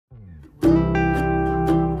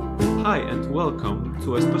Hi, and welcome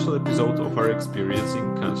to a special episode of our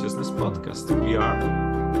Experiencing Consciousness podcast. We are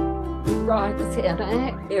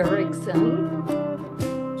Roxanna Erickson,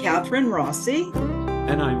 Catherine Rossi,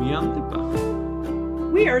 and I'm Jan Lipa.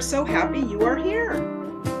 We are so happy you are here.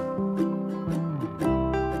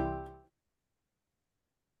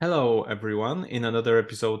 Hello, everyone, in another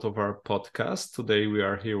episode of our podcast. Today we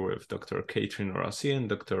are here with Dr. Catherine Rossi and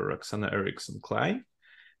Dr. Roxanna Erickson-Klein,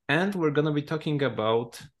 and we're going to be talking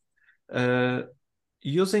about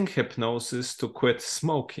using hypnosis to quit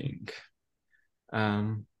smoking.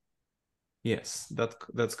 Yes,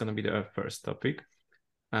 that's going to be the first topic.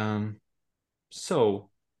 So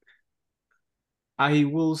I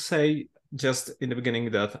will say just in the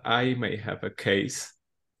beginning that I may have a case.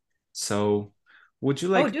 So would you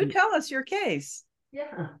like to tell us your case?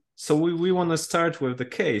 Yeah. So we want to start with the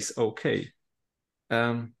case. Okay.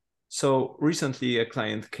 So recently a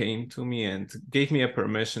client came to me and gave me a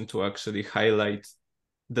permission to actually highlight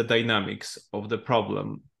the dynamics of the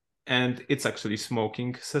problem. And it's actually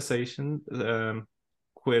smoking cessation,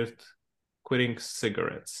 quitting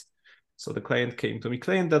cigarettes. So the client came to me,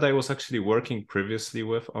 client that I was actually working previously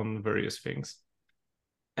with on various things,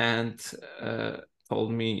 and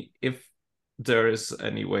told me if there is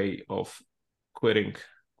any way of quitting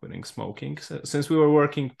smoking. So, since we were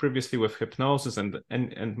working previously with hypnosis and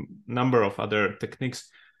number of other techniques,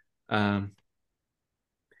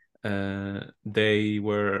 they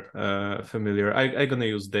were familiar. I'm gonna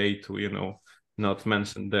use they to not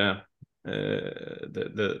mention the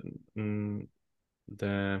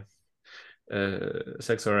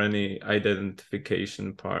sex or any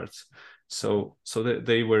identification parts. So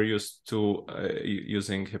they were used to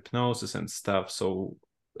using hypnosis and stuff. So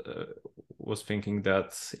was thinking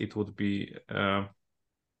that it would be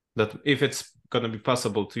that if it's going to be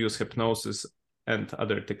possible to use hypnosis and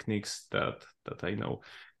other techniques that I know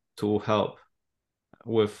to help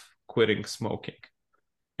with quitting smoking.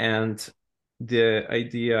 And the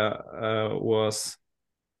idea was,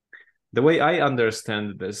 the way I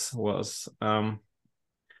understand this was that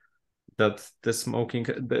the smoking,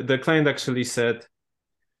 the client actually said,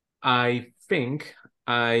 I think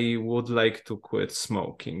I would like to quit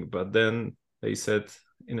smoking. But then they said,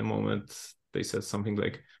 in a moment, they said something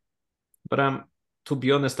like, but to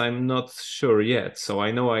be honest, I'm not sure yet. So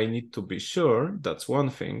I know I need to be sure. That's one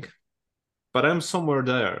thing. But I'm somewhere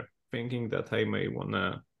there thinking that I may want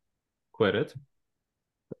to quit it.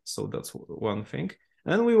 So that's one thing.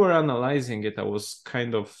 And we were analyzing it. I was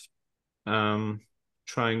kind of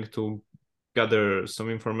trying to gather some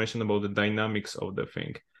information about the dynamics of the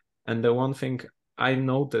thing. And the one thing I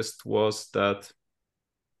noticed was that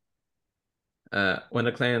when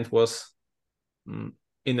a client was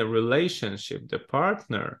in a relationship, the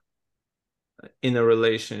partner in a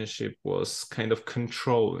relationship was kind of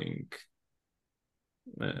controlling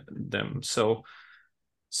them. So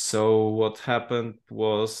what happened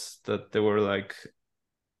was that they were like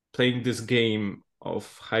playing this game of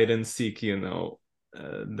hide and seek, the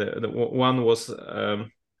one was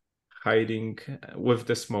hiding with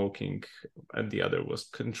the smoking and the other was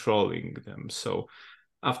controlling them. So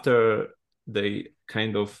after they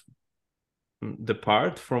kind of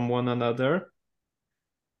depart from one another,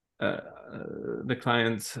 the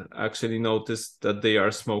client actually noticed that they are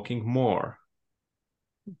smoking more.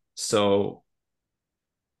 So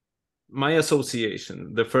my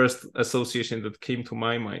association, the first association that came to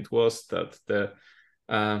my mind was that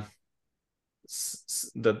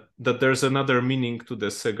that there's another meaning to the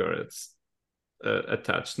cigarettes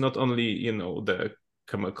attached, not only the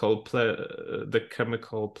chemical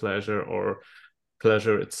pleasure or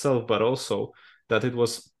pleasure itself, but also that it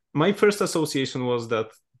was, my first association was that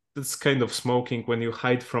this kind of smoking when you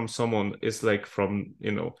hide from someone is like from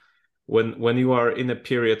when you are in a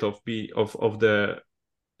period of the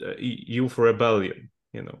youth rebellion,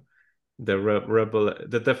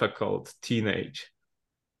 the difficult teenage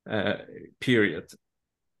period.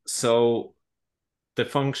 So the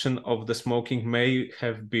function of the smoking may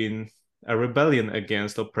have been a rebellion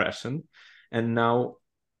against oppression, and now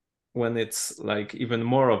when it's like even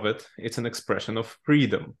more of it, it's an expression of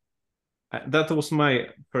freedom. That was my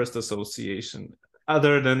first association,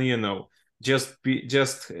 other than just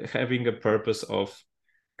having a purpose of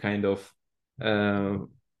kind of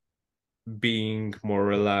being more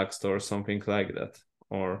relaxed or something like that,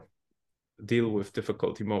 or deal with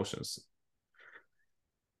difficult emotions.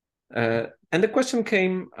 And the question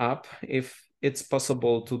came up if it's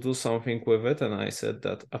possible to do something with it, and I said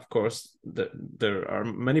that of course there are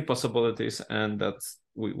many possibilities, and that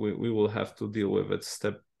we will have to deal with it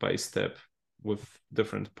step by step with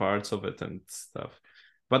different parts of it and stuff.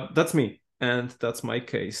 But that's me. And that's my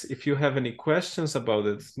case. If you have any questions about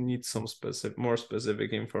it, need some more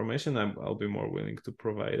specific information, I'll be more willing to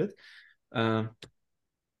provide it.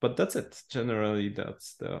 But that's it. Generally,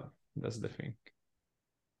 that's the thing.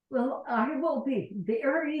 Well, I will be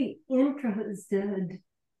very interested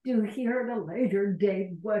to hear at a later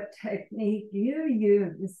date what technique you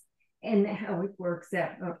use and how it works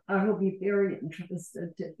out. I will be very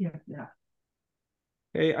interested to hear that.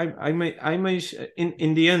 Okay, I may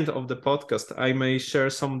in the end of the podcast, I may share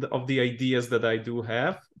some of the ideas that I do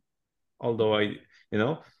have, although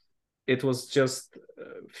it was just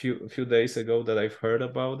a few days ago that I've heard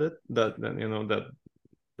about it, that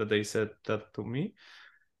they said that to me.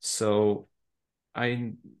 So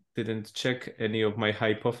I didn't check any of my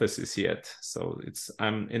hypotheses yet. So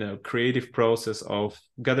I'm in a creative process of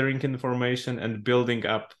gathering information and building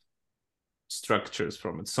up structures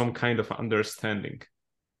from it, some kind of understanding.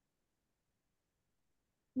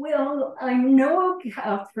 Well, I know,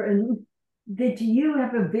 Catherine, that you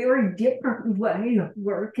have a very different way of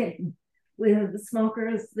working with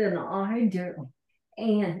smokers than I do.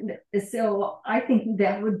 And so I think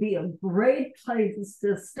that would be a great place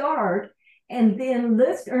to start. And then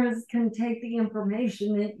listeners can take the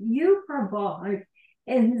information that you provide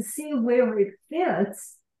and see where it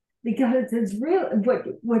fits, because it's really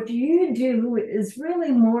what you do is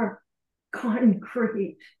really more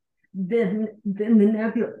concrete than the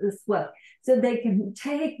nebulous one. So they can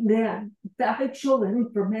take that factual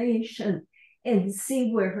information and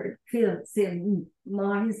see where it fits in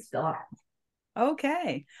my style.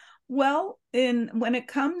 Okay. Well, when it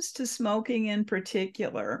comes to smoking in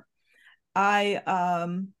particular, I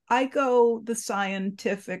go the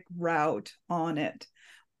scientific route on it,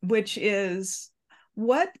 which is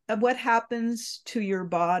what happens to your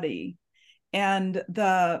body. And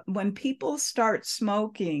when people start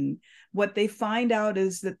smoking, what they find out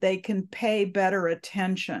is that they can pay better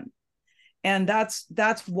attention. And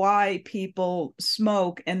that's why people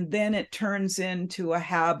smoke, and then it turns into a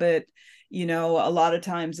habit. A lot of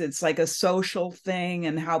times it's like a social thing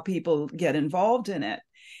and how people get involved in it.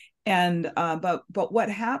 And but what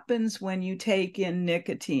happens when you take in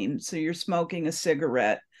nicotine, so you're smoking a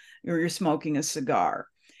cigarette or you're smoking a cigar,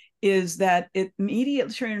 is that it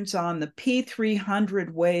immediately turns on the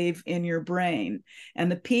P300 wave in your brain.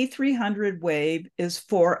 And the P300 wave is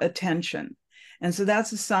for attention. And so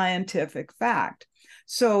that's a scientific fact.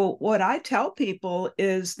 So what I tell people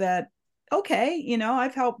is that, okay,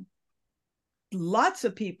 I've helped lots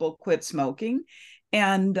of people quit smoking.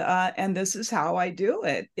 And this is how I do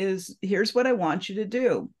it. Here's what I want you to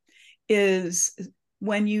do is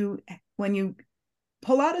when you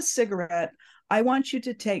pull out a cigarette, I want you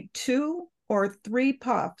to take 2 or 3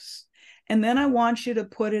 puffs, and then I want you to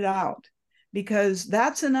put it out, because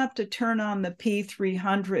that's enough to turn on the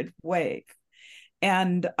P300 wave.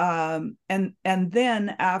 And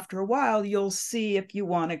then after a while, you'll see if you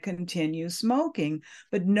want to continue smoking,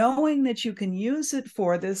 but knowing that you can use it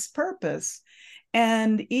for this purpose.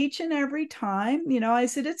 And each and every time, I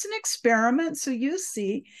said, it's an experiment, so you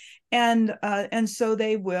see. And so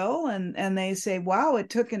they will, and they say, wow, it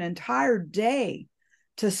took an entire day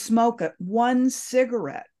to smoke one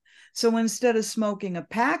cigarette. So instead of smoking a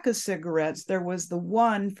pack of cigarettes, there was the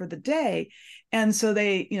one for the day. And so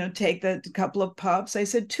they, take the couple of puffs. I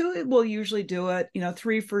said 2 will usually do it,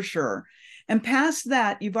 3 for sure. And past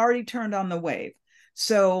that, you've already turned on the wave.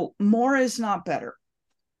 So more is not better.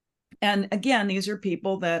 And again, these are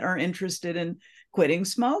people that are interested in quitting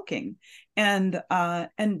smoking. And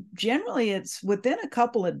generally it's within a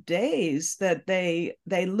couple of days that they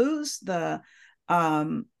lose the,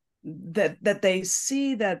 that they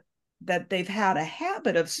see that they've had a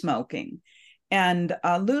habit of smoking. And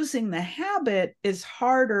losing the habit is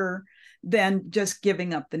harder than just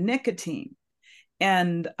giving up the nicotine.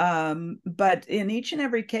 And but in each and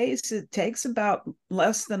every case, it takes about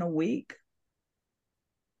less than a week.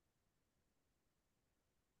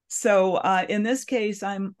 So in this case,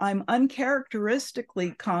 I'm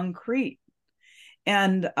uncharacteristically concrete.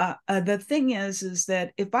 And the thing is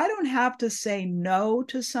that if I don't have to say no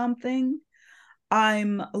to something,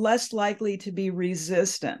 I'm less likely to be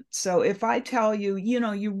resistant. So if I tell you,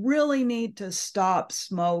 you really need to stop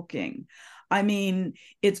smoking, I mean,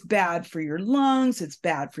 it's bad for your lungs, it's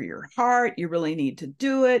bad for your heart, you really need to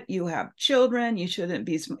do it, you have children, you shouldn't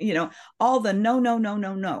be, all the no, no, no,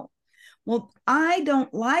 no, no. Well, I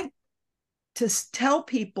don't like to tell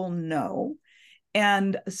people no.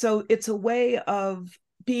 And so it's a way of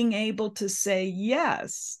being able to say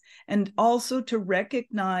yes, and also to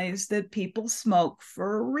recognize that people smoke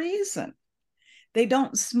for a reason. They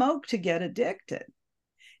don't smoke to get addicted.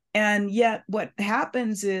 And yet what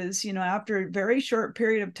happens is, after a very short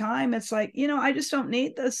period of time, it's like, I just don't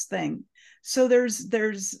need this thing. So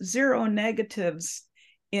there's zero negatives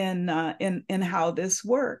in how this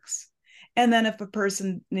works. And then if a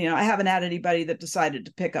person, I haven't had anybody that decided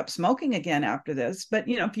to pick up smoking again after this, but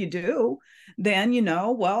if you do, then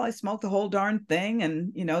well, I smoked the whole darn thing,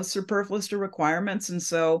 and superfluous to requirements, and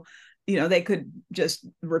so they could just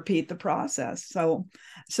repeat the process.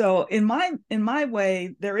 So in my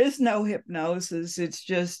way, there is no hypnosis. It's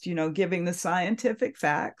just giving the scientific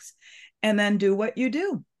facts, and then do what you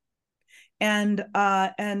do, and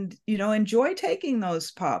enjoy taking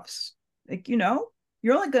those puffs. Like,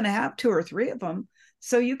 you're only going to have 2 or 3 of them,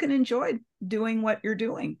 so you can enjoy doing what you're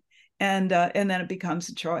doing, and then it becomes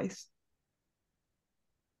a choice.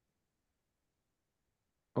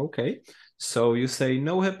 Okay, so you say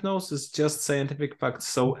no hypnosis, just scientific facts.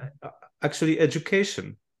 So actually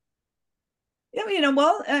education. Yeah,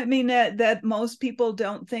 well, I mean, that most people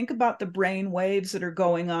don't think about the brain waves that are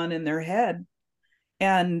going on in their head.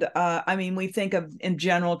 And I mean, we think of in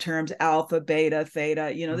general terms, alpha, beta,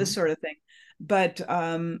 theta, this sort of thing. But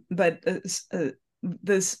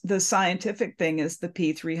the scientific thing is the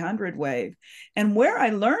P300 wave. And where I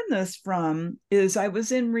learned this from is I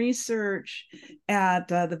was in research at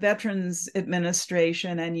the Veterans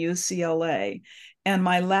Administration and UCLA. And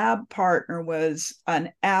my lab partner was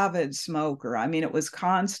an avid smoker. I mean, it was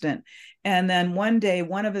constant. And then one day,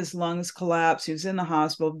 one of his lungs collapsed. He was in the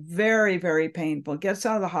hospital, very, very painful. Gets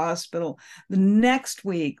out of the hospital. The next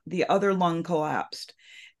week, the other lung collapsed.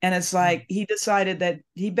 And it's like he decided that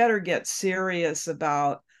he better get serious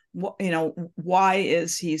about, why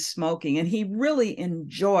is he smoking? And he really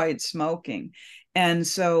enjoyed smoking. And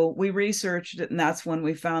so we researched it, and that's when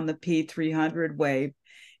we found the P300 wave.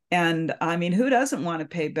 And I mean, who doesn't want to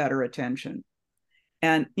pay better attention?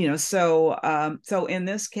 And, so in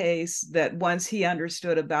this case, that once he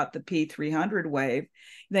understood about the P300 wave,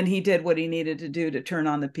 then he did what he needed to do to turn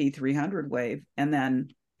on the P300 wave. And then,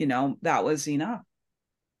 that was enough.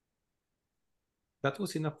 That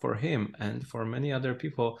was enough for him and for many other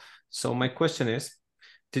people. So my question is,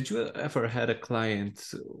 did you ever had a client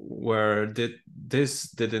where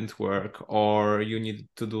this didn't work, or you needed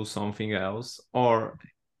to do something else, or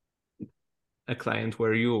a client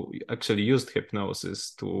where you actually used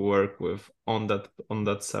hypnosis to work with on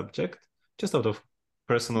that subject, just out of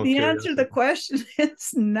personal the curiosity? answer to the question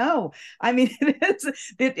is no. I mean,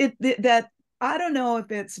 that I don't know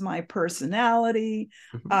if it's my personality,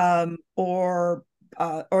 or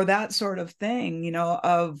that sort of thing,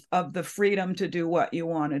 of the freedom to do what you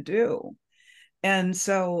want to do. And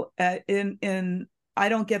so I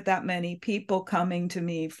don't get that many people coming to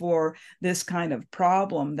me for this kind of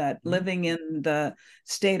problem, that living in the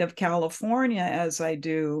state of California as I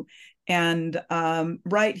do, and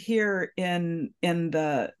right here in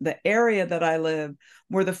the area that I live,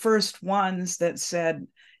 we're the first ones that said,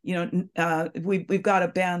 we've got to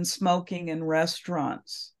ban smoking in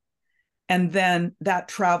restaurants. And then that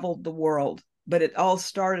traveled the world, but it all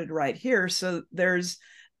started right here. So there's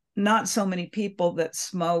not so many people that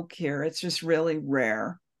smoke here. It's just really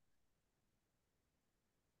rare.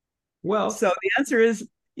 Well, so the answer is,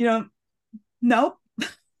 nope.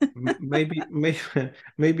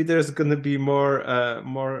 maybe there's gonna be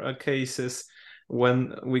more cases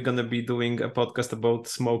when we're gonna be doing a podcast about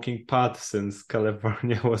smoking pot, since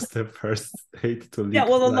California was the first state to legalize.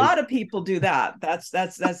 Yeah, well, a lot of people do that. That's a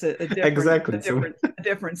different exactly. a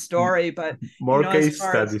different story. But more case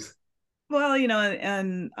studies. Well,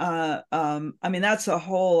 and I mean, that's a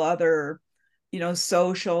whole other,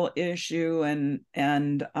 social issue, and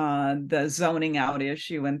the zoning out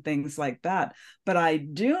issue and things like that. But I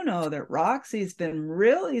do know that Roxy's been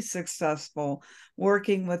really successful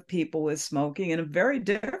working with people with smoking in a very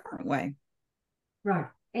different way. Right.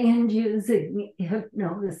 And using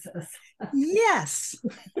hypnosis. Yes.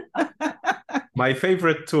 My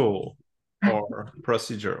favorite tool, or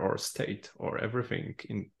procedure, or state, or everything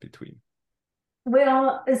in between.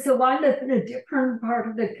 Well, so I live in a different part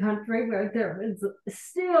of the country where there is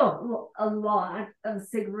still a lot of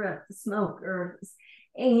cigarette smokers.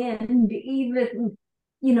 And even,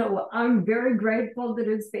 I'm very grateful that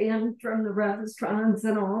it's banned from the restaurants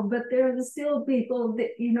and all, but there are still people that,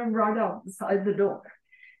 right outside the door.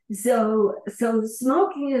 So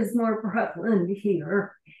smoking is more prevalent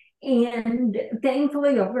here. And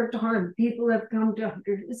thankfully, over time, people have come to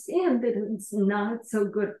understand that it's not so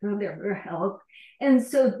good for their health. And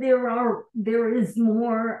so there is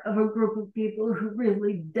more of a group of people who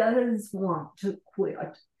really does want to quit.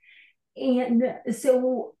 And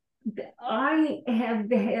so I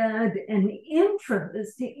have had an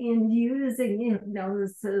interest in using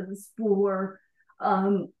hypnosis for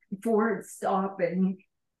stopping.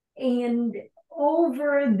 And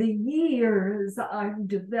over the years, I've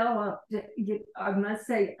developed, I must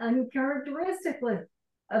say, uncharacteristically,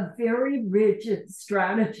 a very rigid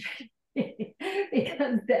strategy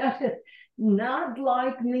because that is not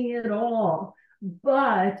like me at all.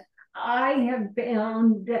 But I have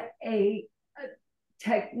found a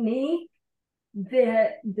technique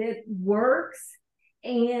that works,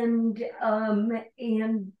 and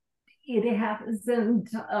it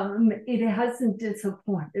hasn't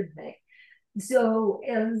disappointed me. So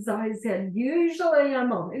as I said, usually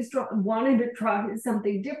I'm always wanting to try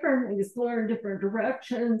something different, explore different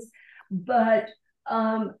directions, but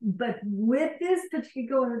with this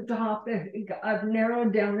particular topic, I've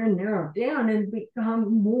narrowed down and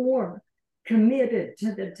become more committed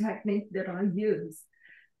to the technique that I use.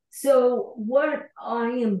 So what I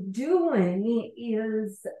am doing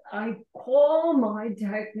is I call my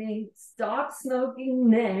technique Stop Smoking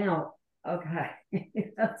Now. Okay,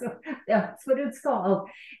 that's what it's called.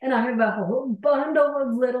 And I have a whole bundle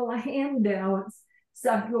of little handouts,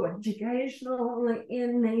 psychoeducational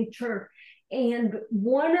in nature. And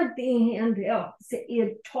one of the handouts,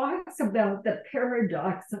 it talks about the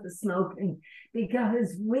paradox of smoking,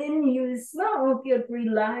 because when you smoke, it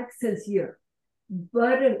relaxes you.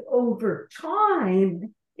 But over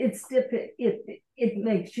time, it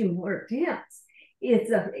makes you more tense.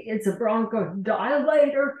 It's a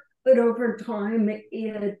bronchodilator, but over time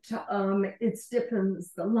it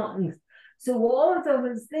stiffens the lungs. So all of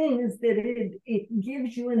those things that it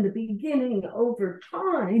gives you in the beginning, over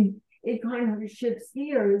time, it kind of shifts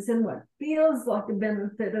gears, and what feels like a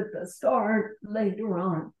benefit at the start later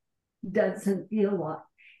on doesn't feel like.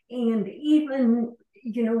 And even,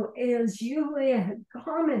 as you had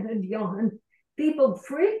commented, Jan, people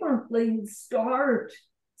frequently start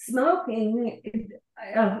smoking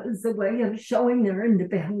as a way of showing their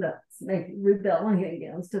independence, maybe rebelling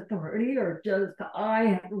against authority, or just, I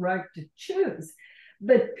have a right to choose.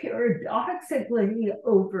 But paradoxically,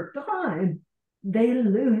 over time, they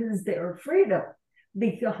lose their freedom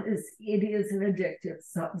because it is an addictive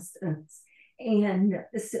substance. And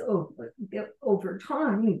so over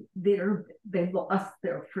time, they've lost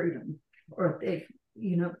their freedom, or they've,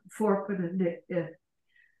 forfeited it.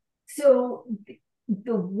 So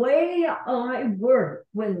the way I work,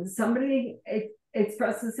 when somebody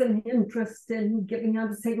expresses an interest in giving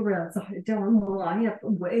up cigarettes, I tell them, well, I have a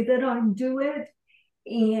way that I do it,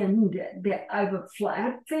 and that I have a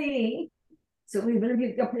flat fee. So even if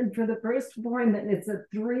you come in for the first appointment, it's a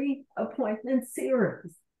 3-appointment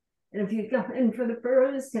series. And if you come in for the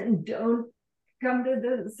first and don't come to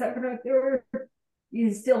the second or third,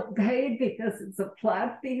 you still paid, because it's a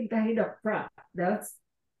flat fee paid up front. That's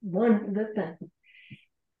one of the things.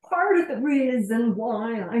 Part of the reason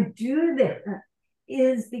why I do that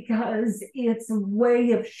is because it's a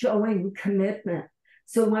way of showing commitment.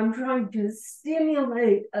 So I'm trying to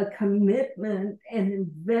stimulate a commitment and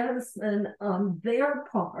investment on their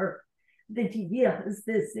part that, yes,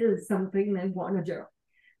 this is something they want to do.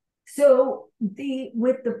 So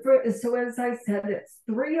so as I said, it's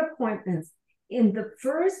 3 appointments. In the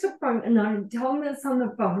first appointment, I tell them this on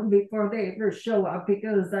the phone before they ever show up,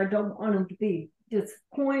 because I don't want them to be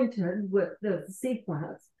disappointed with the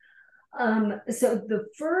sequence. So the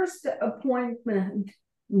first appointment,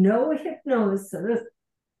 no hypnosis.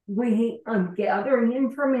 I'm gathering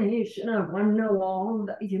information. I want to know all,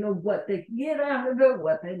 what they get out of it,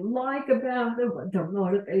 what they like about it, what their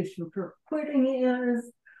motivation for quitting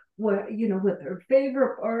is, what their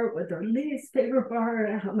favorite part, what their least favorite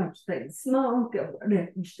part, how much they smoke, at what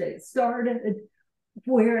age they started,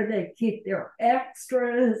 where they keep their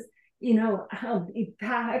extras, how many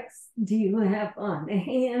packs do you have on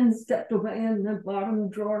hand, stuffed away in the bottom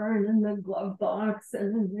drawer and in the glove box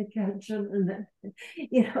and in the kitchen, and then,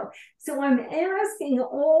 so I'm asking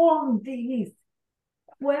all these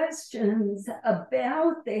questions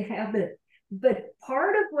about the habit. But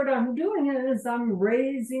part of what I'm doing is I'm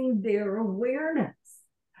raising their awareness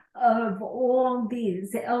of all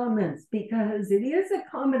these elements, because it is a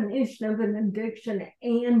combination of an addiction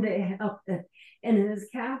and a habit. And as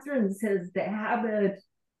Catherine says, the habit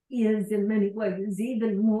is in many ways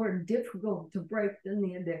even more difficult to break than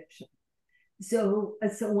the addiction. So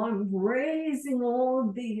I'm raising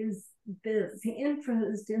all this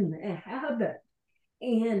interest in the habit.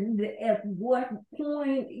 And at what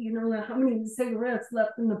point, how many cigarettes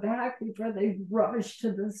left in the back before they rush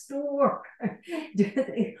to the store? Do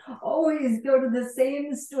they always go to the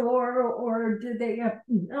same store, or do they have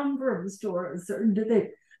a number of stores, or do they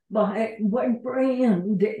by what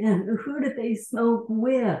brand and who do they smoke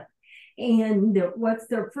with, and what's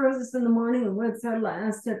their first in the morning and what's their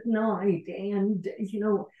last at night. And,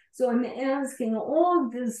 so I'm asking all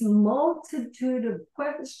this multitude of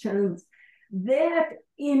questions that,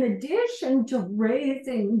 in addition to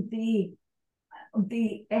raising the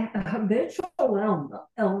habitual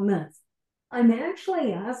elements, I'm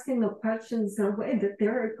actually asking the questions in a way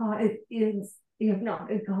that is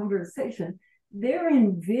hypnotic conversation. They're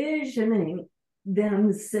envisioning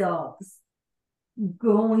themselves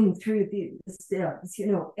going through these steps.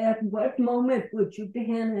 At what moment would you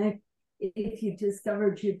panic if you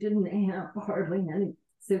discovered you didn't have hardly any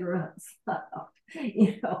cigarettes left?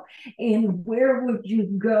 And where would you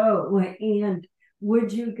go? And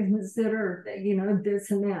would you consider that,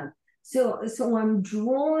 this and that? So I'm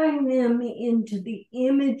drawing them into the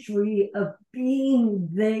imagery of being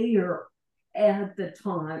there at the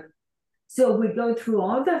time. So we go through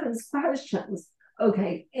all those questions.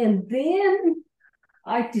 Okay, and then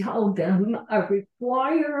I tell them I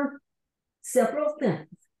require several things.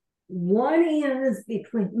 One is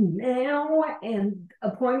between now and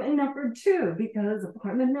appointment number 2, because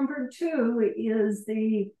appointment number 2 is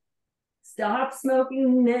the stop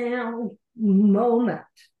smoking now moment.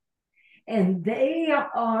 And they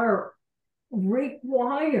are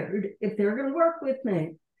required, if they're going to work with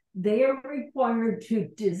me, they are required to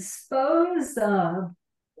dispose of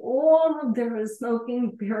all of their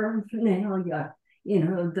smoking paraphernalia,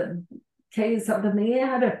 the case of the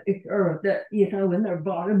attic, or in their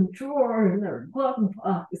bottom drawer, in their glove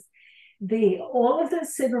box, all of the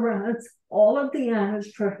cigarettes, all of the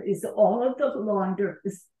ashtrays, all of the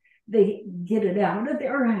lighters. They get it out of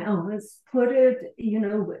their house, put it,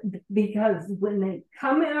 because when they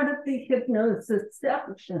come out of the hypnosis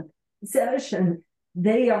session,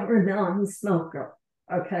 they are a non-smoker.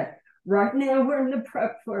 Okay. Right now we're in the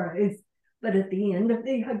prep phase, but at the end of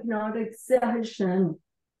the hypnotic session,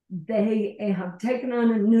 they have taken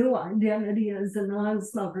on a new identity as a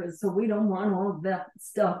non-smoker. So we don't want all of that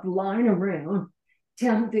stuff lying around,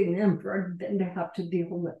 tempting them for them to have to deal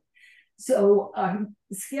with. So I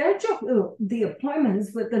schedule the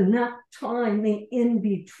appointments with enough time in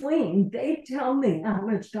between. They tell me how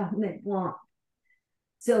much time they want.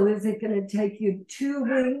 So is it going to take you 2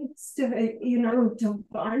 weeks to, to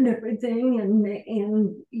find everything and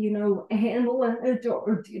handle it?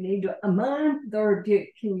 Or do you need a month? Or can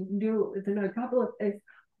you do it within a couple of days?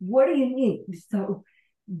 What do you need? So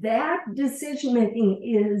that decision-making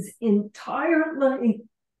is entirely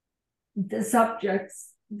the subject's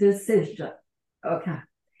decision. Okay.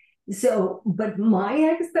 So, but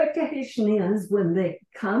my expectation is when they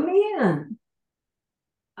come in,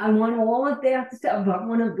 I want all of that stuff. I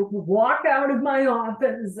want to walk out of my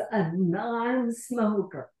office a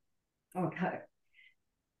non-smoker. Okay.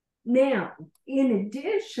 Now, in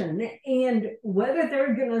addition, and whether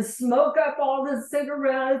they're going to smoke up all the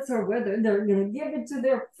cigarettes, or whether they're going to give it to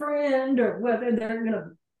their friend, or whether they're going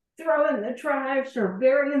to throw in the trash or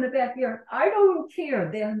bury in the backyard, I don't care.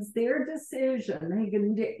 That's their decision. They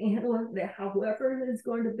can handle it however it is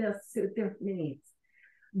going to best suit their needs.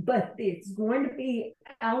 But it's going to be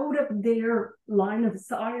out of their line of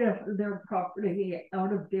sight, of their property,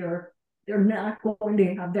 out of they're not going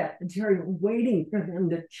to have that material waiting for them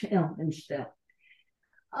to challenge them.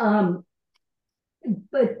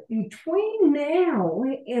 But between now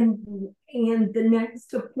and the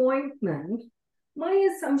next appointment, my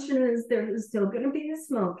assumption is there's still going to be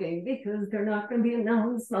smoking, because they're not going to be a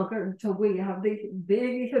non-smoker until we have the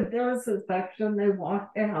big hypnosis section. They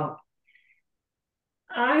walk out.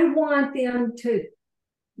 I want them to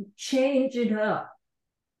change it up.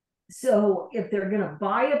 So if they're going to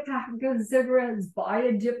buy a pack of cigarettes, buy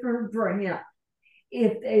a different brand.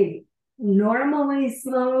 If they normally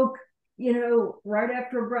smoke, right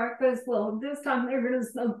after breakfast, well, this time they're going to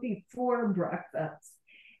smoke before breakfast.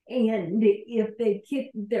 And if they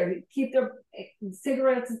keep their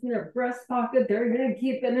cigarettes in their breast pocket, they're going to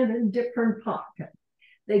keep it in a different pocket.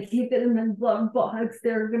 They keep it in the glove box,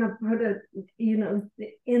 they're going to put it,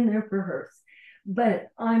 in their purse. But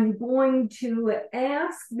I'm going to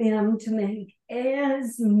ask them to make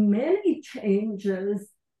as many changes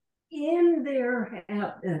in their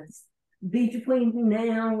habits between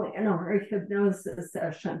now and our hypnosis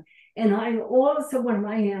session. And I also, one of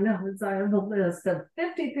my handouts, I have a list of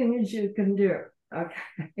 50 things you can do,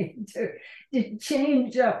 okay, to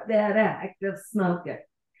change up that act of smoking.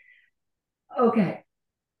 Okay.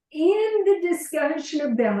 In the discussion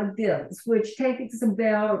about this, which takes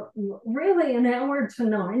about really an hour to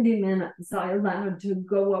 90 minutes, I allowed to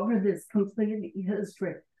go over this complete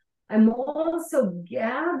history. I'm also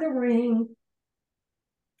gathering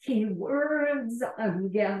keywords.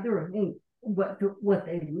 I'm gathering what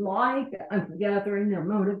they like. I'm gathering their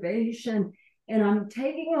motivation. And I'm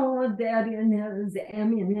taking all of that in as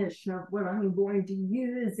ammunition of what I'm going to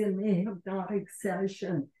use in the hypnotic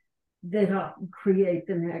session that I'll create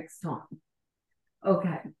the next time.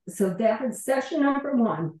 Okay, so that's session number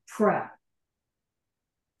 1, prep.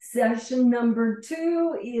 Session number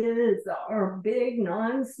 2 is our big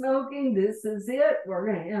non-smoking. This is it. We're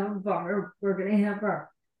gonna have our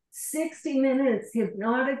 60 minutes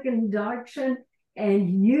hypnotic induction,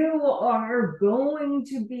 and you are going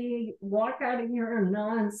to walk out of here a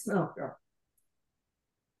non-smoker.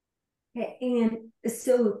 And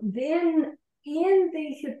so then in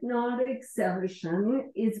the hypnotic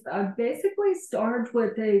session, I basically start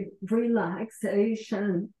with a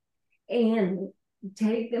relaxation and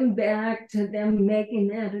take them back to them making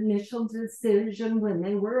that initial decision when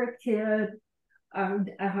they were a kid,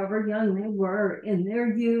 however young they were in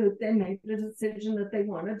their youth. They made the decision that they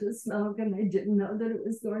wanted to smoke, and they didn't know that it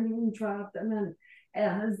was going to interrupt them. And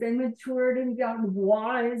as they matured and got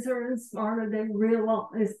wiser and smarter, they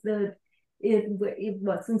realized that it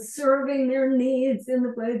wasn't serving their needs in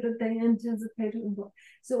the way that they anticipated.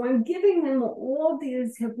 So I'm giving them all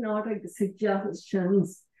these hypnotic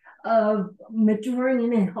suggestions of maturing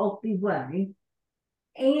in a healthy way.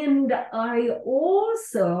 And I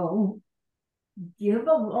also give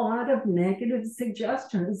a lot of negative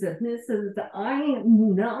suggestions. And this is, I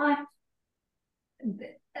am not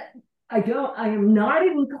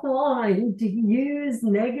inclined to use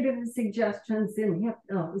negative suggestions in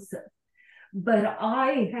hypnosis. But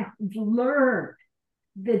I have learned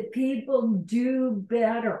that people do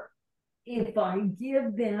better if I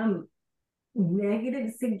give them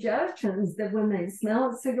negative suggestions, that when they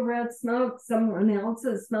smell cigarette smoke, someone else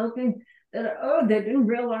is smoking, that, oh, they didn't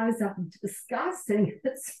realize how disgusting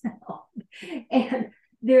it smelled. And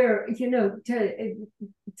they're,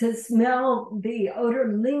 to smell the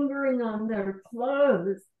odor lingering on their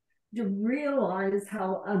clothes, to realize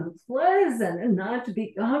how unpleasant, and not to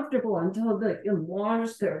be comfortable until they can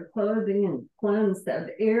wash their clothing and cleanse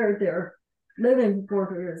that air their living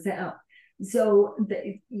quarters out. So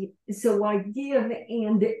I give,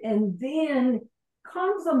 and then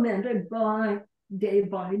complemented by day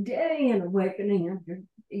an awakening of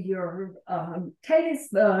your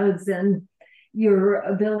taste buds and your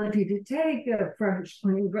ability to take a fresh,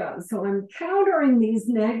 clean breath. So I'm countering these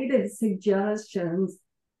negative suggestions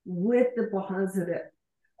with the positive.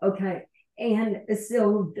 Okay. And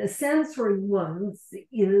so the sensory ones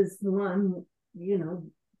is one,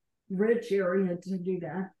 rich area to do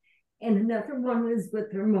that. And another one is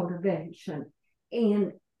with their motivation.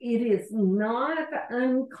 And it is not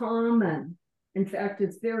uncommon. In fact,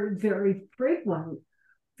 it's very, very frequent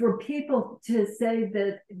for people to say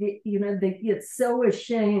that, they get so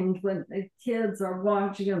ashamed when the kids are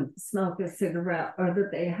watching them smoke a cigarette, or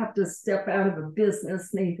that they have to step out of a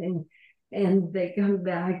business meeting and they come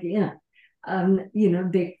back in.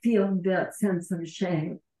 They feel that sense of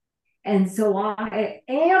shame. And so I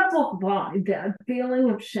amplify that feeling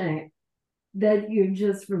of shame, that you're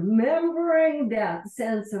just remembering that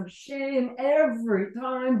sense of shame every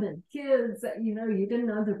time the kids, you didn't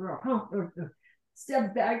know they were home, or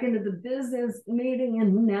step back into the business meeting,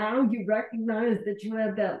 and now you recognize that you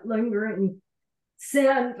have that lingering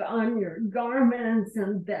scent on your garments,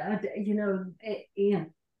 and that, and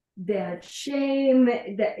that shame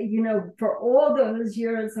that, for all those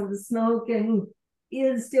years of smoking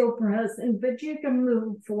is still present, but you can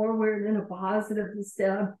move forward in a positive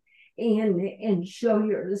step and show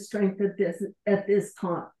your strength at this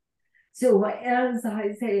time. So as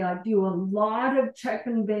I say, I do a lot of check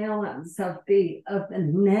and balance of the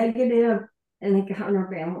negative and the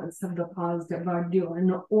counterbalance of the positive. I do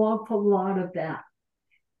an awful lot of that.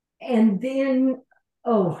 And then,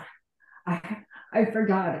 I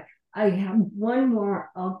forgot it. I have one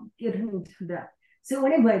more. I'll get into that. So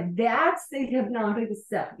anyway, that's the hypnotic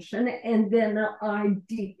session. And then I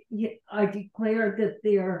declare that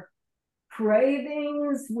their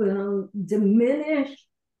cravings will diminish.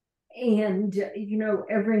 And,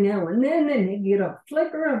 every now and then they get a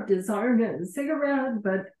flicker of desire to a cigarette,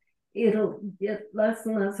 but it'll get less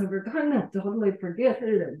and less over time. They'll totally forget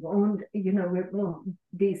it. It won't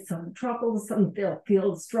be so troublesome. They'll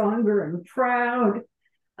feel stronger and proud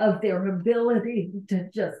of their ability to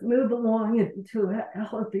just move along into a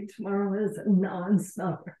healthy tomorrow as a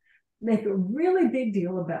non-smoker. Make a really big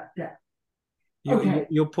deal about that.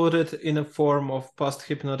 You put it in a form of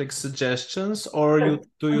post-hypnotic suggestions, or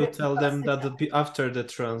do you tell them that after the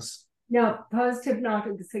trance? No,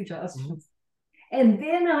 post-hypnotic suggestions. Mm-hmm. And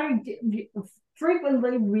then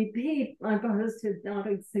frequently repeat my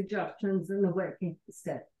post-hypnotic suggestions in the waking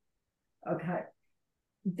state. Okay.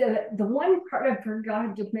 The one part I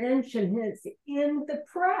forgot to mention is in the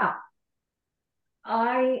prep,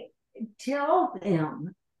 I tell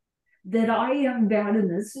them that I have had, and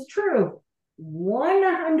this is true,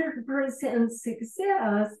 100%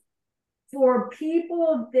 success for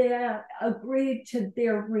people that agree to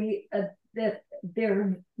their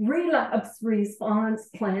relapse response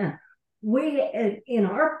plan. We, in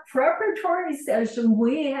our preparatory session,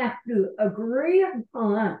 we have to agree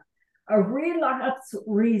upon a relapse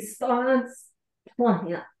response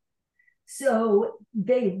plan. So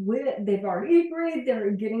they've already agreed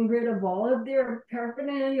they're getting rid of all of their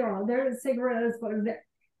paraphernalia, all their cigarettes, whatever.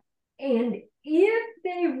 And if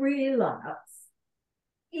they relapse,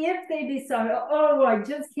 if they decide, oh, I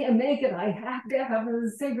just can't make it, I have to have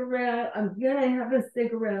a cigarette, I'm gonna have a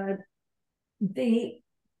cigarette, they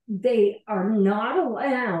are not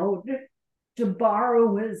allowed to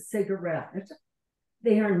borrow a cigarette.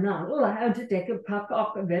 They are not allowed to take a puff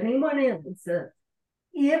off of anyone else's.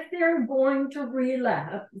 If they're going to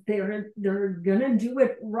relapse, they're going to do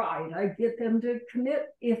it right. I get them to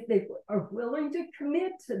commit. If they are willing to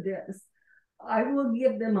commit to this, I will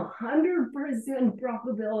give them 100%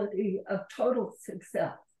 probability of total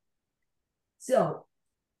success. So,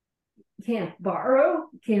 can't borrow,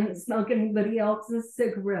 can't smoke anybody else's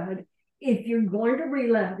cigarette. If you're going to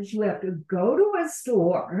relapse, you have to go to a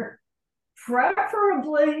store,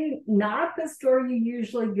 preferably not the store you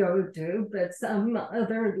usually go to, but some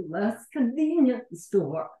other less convenient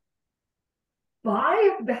store.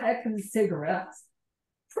 Buy a pack of cigarettes,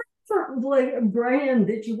 preferably a brand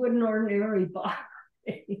that you wouldn't ordinarily buy.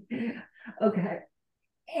 Okay.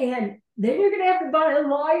 And then you're going to have to buy a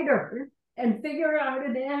lighter and figure out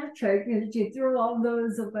an ashtray because you threw all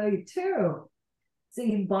those away too. So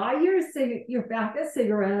you buy your pack of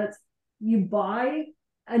cigarettes, you buy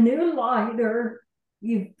a new lighter,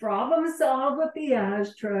 you problem solve with the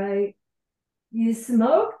ashtray, you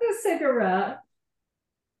smoke the cigarette,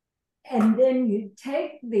 and then you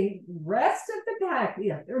take the rest of the pack,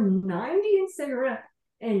 the other 90 cigarettes,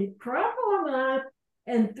 and you crumple them up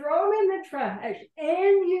and throw them in the trash,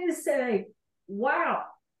 and you say, wow,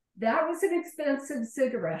 that was an expensive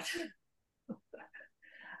cigarette.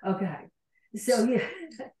 Okay. So if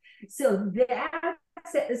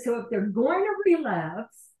they're going to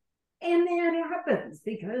relapse, and that happens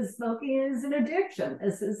because smoking is an addiction.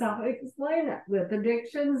 This is how I explain it. With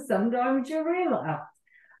addictions, sometimes you relapse.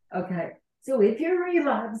 Okay. So if you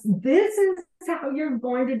relapse, this is how you're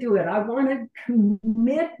going to do it. I want a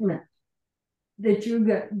commitment that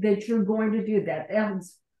you're going to do that.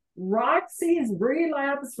 That's Roxy's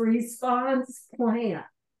relapse response plan.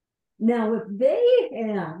 Now, if they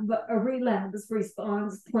have a relapse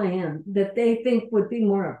response plan that they think would be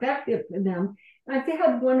more effective for them, I've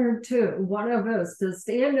had one or two. One of us to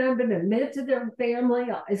stand up and admit to their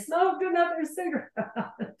family, I smoked another cigarette.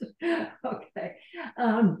 Okay.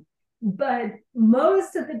 But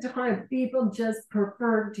most of the time, people just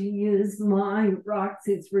prefer to use my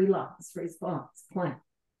Roxy's relapse response plan.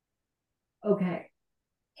 Okay.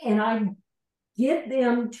 And I get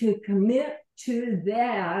them to commit to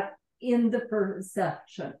that in the first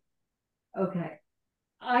session. Okay.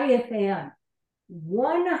 I have had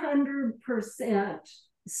 100%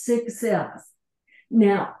 success.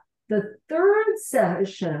 Now, the third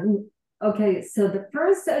session, okay, so the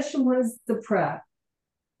first session was the prep.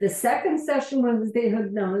 The second session was the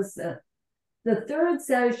hypnosis. The third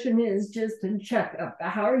session is just a checkup.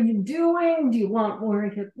 How are you doing? Do you want more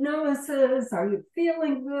hypnosis? Are you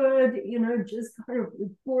feeling good? Just kind of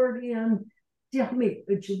report in. Tell me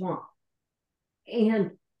what you want.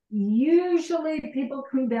 And usually people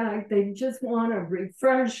come back, they just want to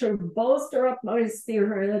refresh or bolster up my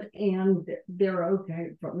spirit, and they're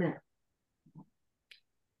okay from there.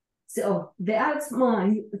 So that's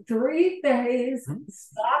my 3-phase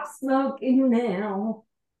stop smoking now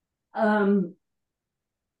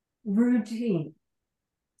routine.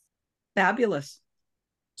 Fabulous.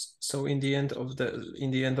 So in the end of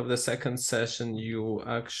the second session, you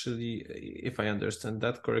actually, if I understand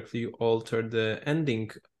that correctly, you alter the ending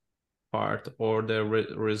part or the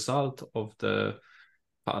result of the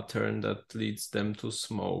pattern that leads them to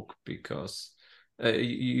smoke, because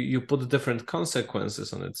you put different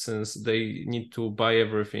consequences on it, since they need to buy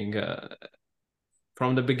everything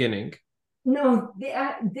from the beginning. No,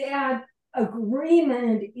 that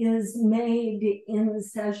agreement is made in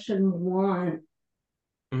session 1.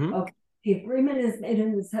 Mm-hmm. Okay, the agreement is made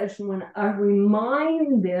in session 1. I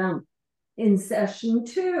remind them in session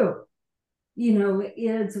 2.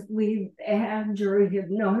 We've had your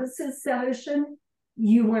hypnosis session.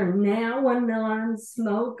 You are now a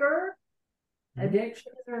non-smoker. Mhm.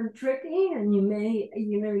 Addictions are tricky, and you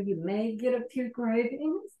may get a few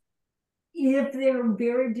cravings. If they're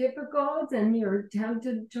very difficult and you're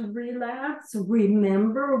tempted to relapse,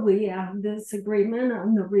 remember we have this agreement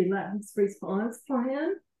on the relapse response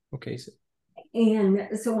plan. Okay. So,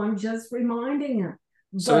 And so I'm just reminding you.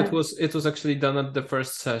 so But it was actually done at the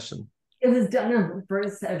first session. it was done in the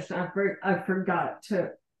first session. I forgot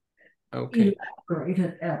to Okay. elaborate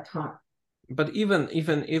at that time. But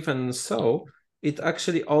even so, it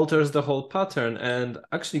actually alters the whole pattern, and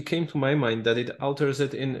actually came to my mind that it alters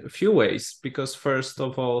it in a few ways. Because first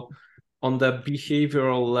of all, on the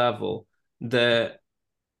behavioral level, the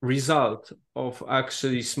result of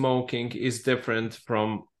actually smoking is different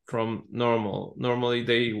from normal. Normally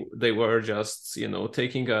they were just,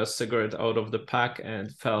 taking a cigarette out of the pack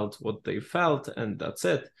and felt what they felt, and that's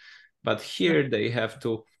it. But here they have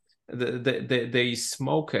to they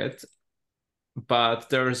smoke it, but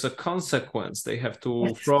there is a consequence. They have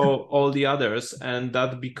to throw all the others, and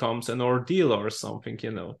that becomes an ordeal or something.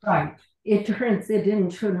 Right. It turns it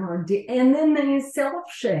into an ordeal. And then they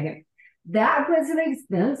self-shame. That was an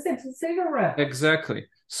expensive cigarette. Exactly.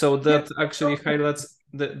 So that actually highlights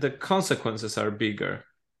the consequences are bigger.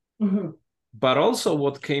 Mm-hmm. But also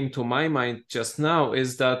what came to my mind just now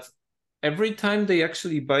is that every time they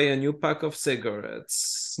actually buy a new pack of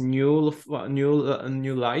cigarettes, new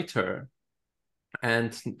lighter,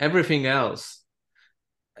 and everything else,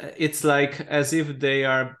 it's like as if they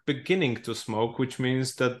are beginning to smoke, which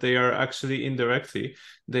means that they are actually indirectly,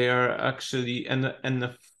 they are actually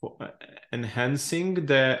enhancing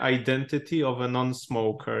the identity of a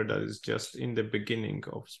non-smoker that is just in the beginning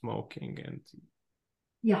of smoking. And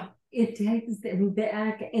yeah, it takes them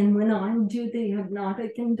back. And when I do the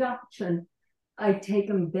hypnotic induction, I take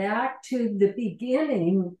them back to the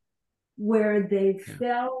beginning where they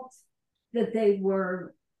felt that they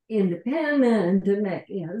were independent and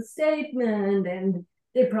making a statement, and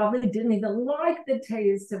they probably didn't even like the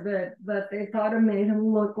taste of it, but they thought it made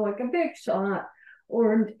them look like a big shot.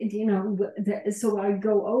 Or, so I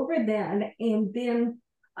go over that, and then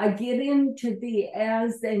I get into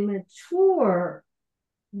as they mature,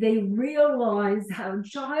 they realize how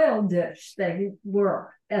childish they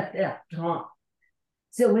were at that time.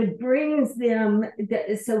 So it brings them,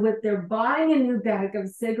 so if they're buying a new bag of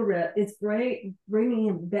cigarettes, it's great bringing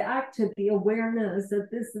them back to the awareness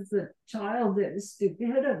that this is a childish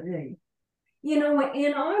stupidity. And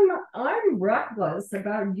I'm reckless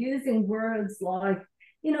about using words like,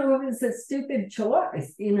 it was a stupid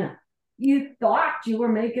choice. You thought you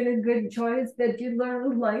were making a good choice, but you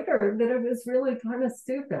learned later that it was really kind of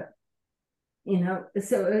stupid.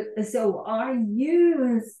 So I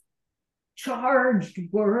use charged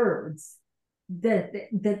words that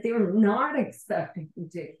they're not expecting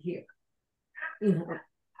to hear.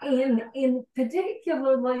 And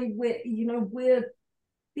particularly with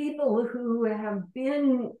people who have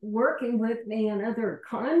been working with me in other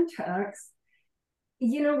contexts,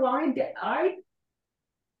 I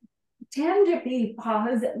tend to be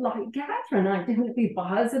positive, like Catherine. I tend to be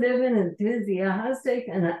positive and enthusiastic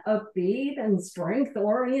and upbeat and strength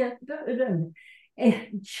oriented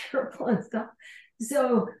and cheerful and stuff.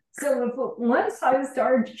 So if once I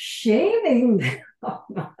start shaming them,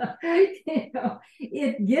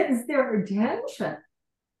 it gets their attention.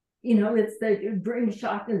 It's that it brings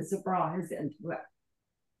shock and surprise into it.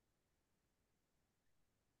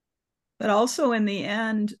 But also in the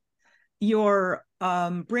end, you're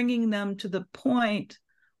bringing them to the point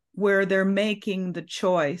where they're making the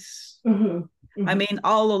choice. Mm-hmm. Mm-hmm. I mean,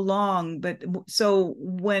 all along. But so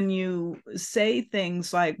when you say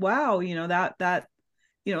things like, wow, that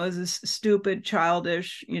is a stupid,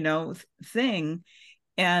 childish, thing.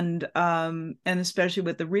 And especially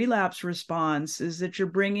with the relapse response, is that you're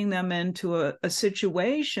bringing them into a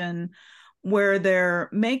situation where they're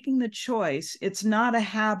making the choice. It's not a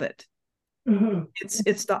habit. Mm-hmm.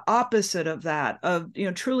 It's the opposite of that, of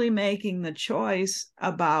truly making the choice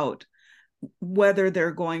about whether they're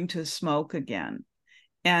going to smoke again.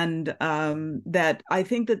 And that I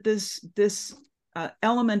think that this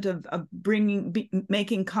element of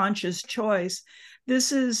making conscious choice,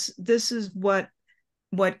 this is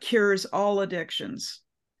what cures all addictions,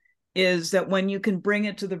 is that when you can bring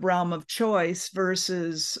it to the realm of choice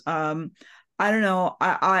versus I don't know,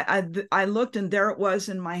 I looked and there it was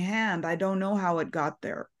in my hand. I don't know how it got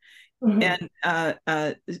there. Mm-hmm.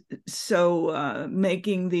 And so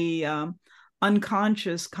making the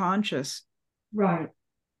unconscious conscious. Right.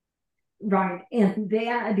 And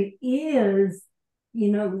that is,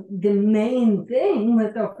 the main thing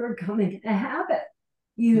with overcoming a habit.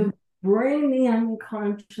 You bring the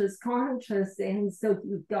unconscious conscious, and so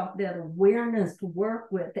you've got that awareness to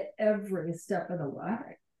work with every step of the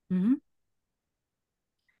way. Mm-hmm.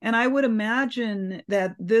 And I would imagine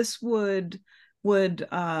that this would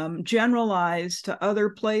generalize to other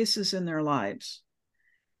places in their lives,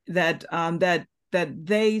 that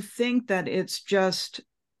they think that it's just,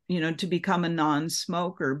 to become a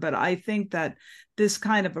non-smoker. But I think that this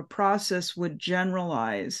kind of a process would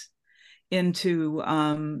generalize into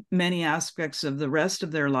many aspects of the rest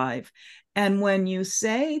of their life. And when you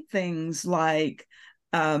say things like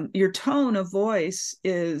your tone of voice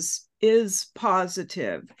is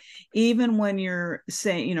positive, even when you're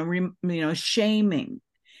saying, shaming,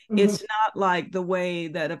 it's not like the way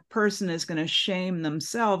that a person is going to shame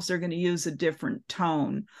themselves. They're going to use a different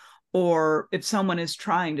tone. Or if someone is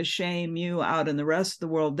trying to shame you out in the rest of the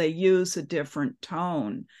world, they use a different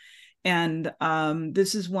tone. And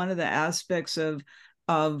this is one of the aspects of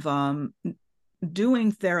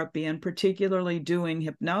doing therapy, and particularly doing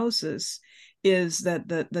hypnosis, is that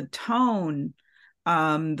the tone,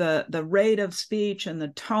 the rate of speech, and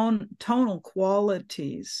the tonal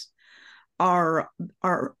qualities are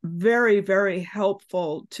very, very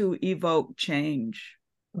helpful to evoke change.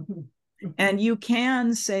 And you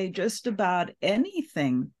can say just about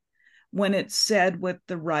anything when it's said with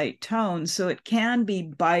the right tone. So it can be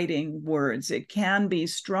biting words, it can be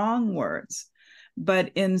strong words,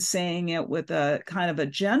 but in saying it with a kind of a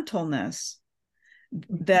gentleness,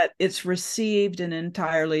 that it's received in an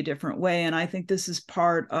entirely different way. And I think this is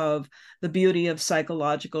part of the beauty of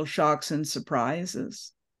psychological shocks and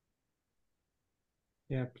surprises.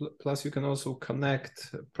 Yeah, plus you can also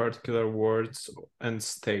connect particular words and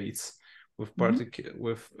states with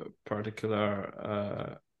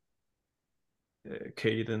particular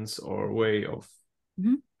cadence or way of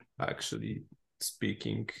actually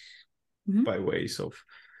speaking, by ways of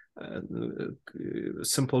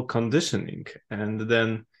simple conditioning. And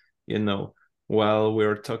then, while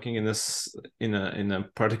we're talking in a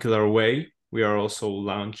particular way, we are also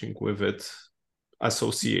launching with it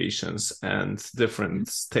associations and different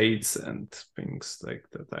states and things like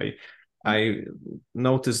that. I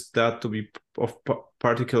noticed that to be of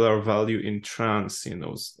particular value in trance.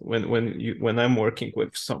 When I'm working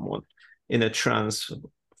with someone in a trance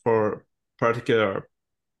for particular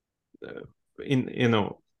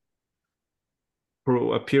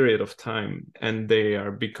through a period of time, and they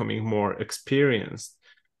are becoming more experienced,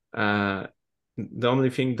 the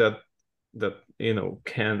only thing that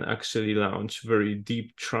can actually launch very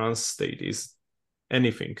deep trance state is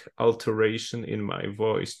anything, alteration in my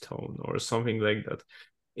voice tone or something like that,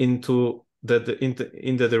 in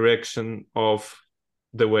the direction of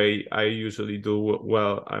the way I usually do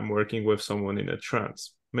while I'm working with someone in a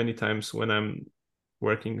trance. Many times when I'm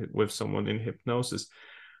working with someone in hypnosis,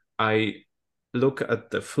 I look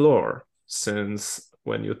at the floor, since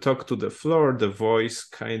when you talk to the floor, the voice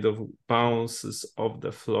kind of bounces off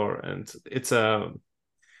the floor, and it's a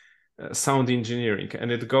sound engineering,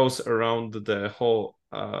 and it goes around the whole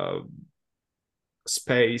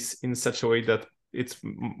space in such a way that it's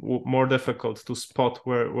more difficult to spot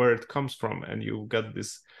where it comes from, and you get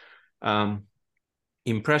this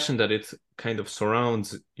impression that it kind of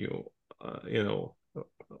surrounds you,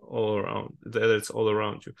 all around, that it's all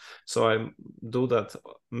around you. So I do that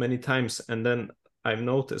many times, and then I've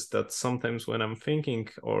noticed that sometimes when I'm thinking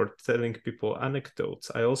or telling people anecdotes,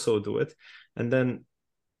 I also do it, and then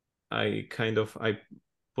I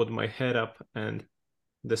put my head up, and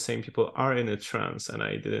the same people are in a trance, and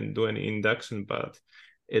I didn't do any induction, but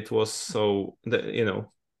it was so that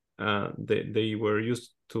they were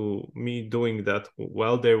used to me doing that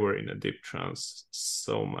while they were in a deep trance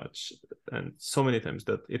so much and so many times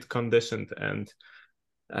that it conditioned. And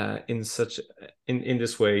in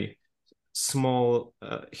this way, small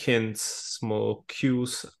hints, small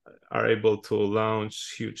cues are able to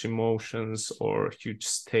launch huge emotions or huge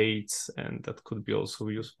states, and that could be also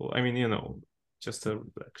useful. I mean, just a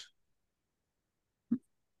reflection.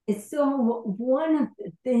 So one of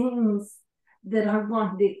the things that I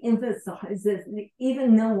want to emphasize is that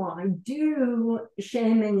even though I do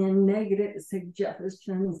shaming and negative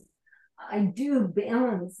suggestions, I do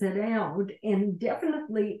balance it out and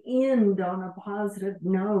definitely end on a positive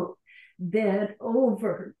note, that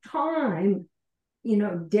over time,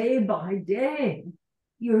 day by day,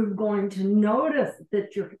 you're going to notice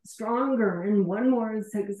that you're stronger and one more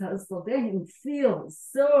successful day and feel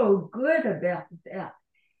so good about that.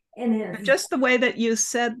 And just the way that you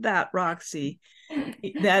said that, Roxy,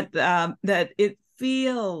 that it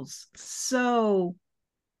feels so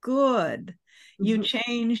good. You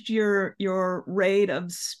changed your rate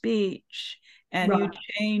of speech, and you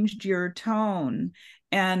changed your tone,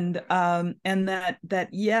 and that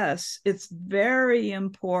yes, it's very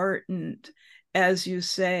important, as you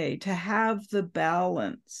say, to have the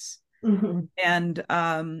balance. And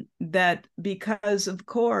that, because of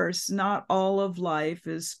course not all of life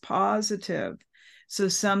is positive, so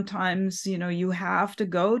sometimes you have to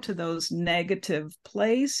go to those negative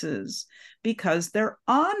places because they're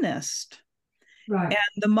honest. Right.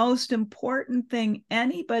 And the most important thing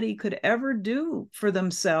anybody could ever do for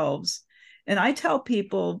themselves, and I tell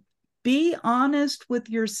people, be honest with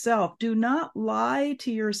yourself. Do not lie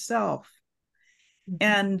to yourself.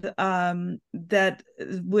 And that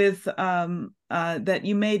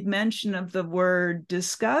you made mention of the word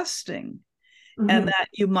disgusting, and that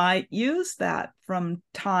you might use that from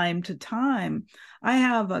time to time. I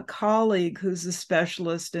have a colleague who's a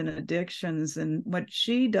specialist in addictions, and what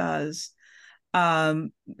she does,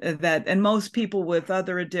 and most people with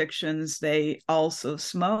other addictions, they also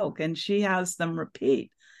smoke, and she has them repeat,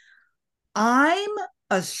 "I'm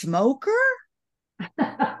a smoker,"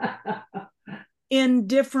 in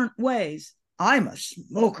different ways. "I'm a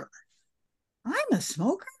smoker. I'm a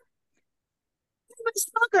smoker. I'm a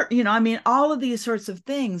smoker." I mean, all of these sorts of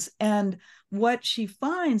things. And what she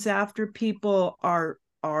finds after people are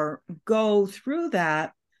go through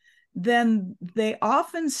that, then they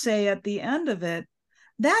often say at the end of it,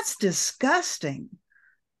 "That's disgusting."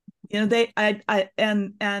 And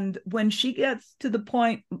when she gets to the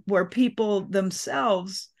point where people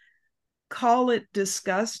themselves call it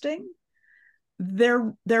disgusting,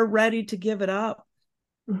 they're ready to give it up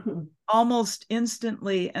almost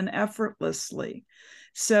instantly and effortlessly.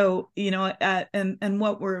 So and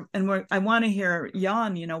what I want to hear,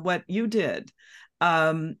 Jan, what you did,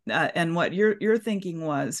 and what your thinking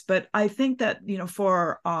was. But I think that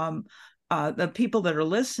for the people that are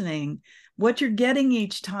listening, what you're getting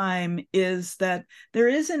each time is that there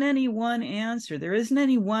isn't any one answer. There isn't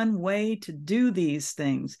any one way to do these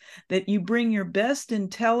things, that you bring your best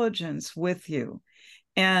intelligence with you,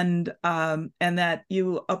 and that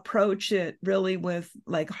you approach it really with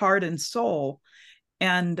like heart and soul,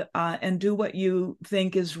 and do what you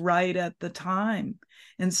think is right at the time.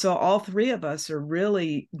 And so all three of us are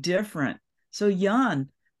really different. So Jan,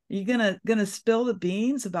 are you gonna spill the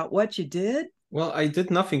beans about what you did? Well, I did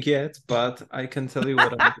nothing yet, but I can tell you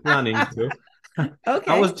what I'm planning to. Okay.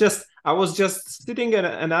 I was just sitting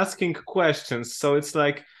and asking questions. So it's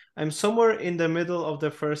like I'm somewhere in the middle of the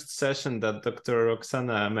first session that Dr.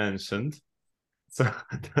 Roxanna mentioned. So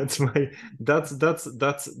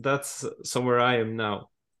that's somewhere I am now.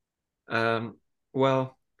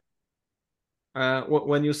 Well,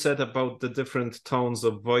 when you said about the different tones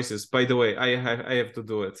of voices, by the way, I have to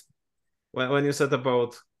do it. When you said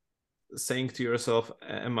about saying to yourself,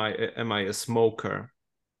 am I a smoker,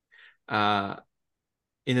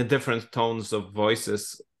 in a different tones of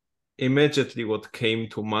voices, immediately what came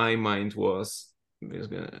to my mind was,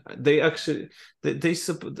 they actually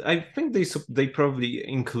I think they probably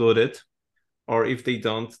include it, or if they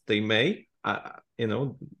don't, they may,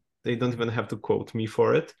 they don't even have to quote me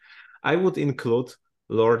for it. I would include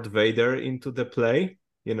Lord Vader into the play.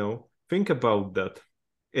 Think about that.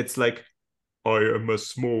 It's like, I am a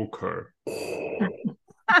smoker. So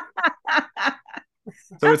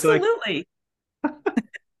absolutely. It's like,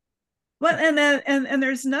 well, and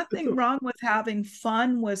there's nothing wrong with having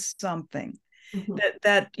fun with something.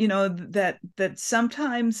 That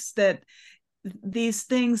sometimes that these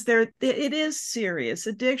things, it is serious.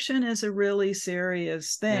 Addiction is a really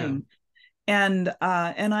serious thing.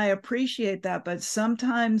 Yeah. And I appreciate that, but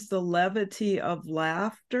sometimes the levity of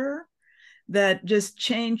laughter that just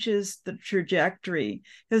changes the trajectory,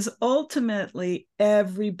 because ultimately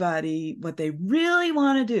everybody, what they really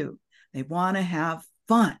want to do, they want to have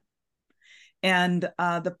fun. And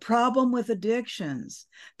the problem with addictions,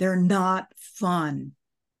 they're not fun.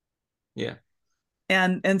 Yeah.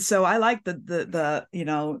 And so I like the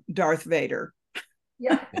Darth Vader.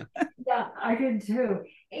 Yeah, I did too.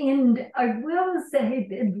 And I will say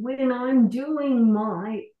that when I'm doing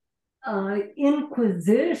my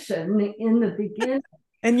inquisition in the beginning,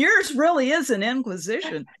 and yours really is an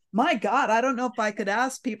inquisition. My God, I don't know if I could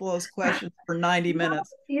ask people those questions for 90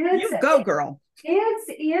 minutes. You go, girl. It's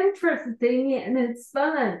interesting and it's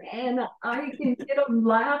fun, and I can get them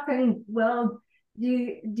laughing. Well, do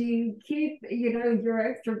you keep your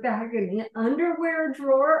extra bag in the underwear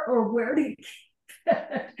drawer, or where do you keep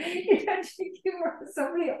it? Where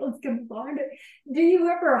somebody else can find it? Do you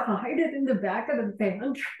ever hide it in the back of the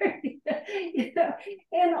pantry?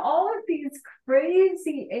 And all of these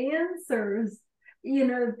crazy answers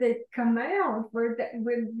that come out with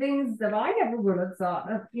things that I never would have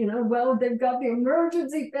thought of. Well, they've got the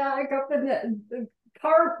emergency bag up in the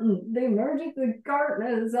carton. The emergency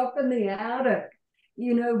carton is up in the attic,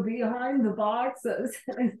 behind the boxes.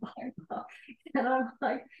 And I'm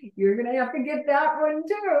like, you're going to have to get that one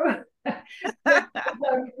too.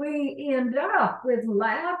 but we end up with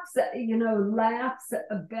laughs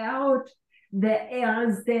about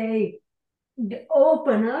as they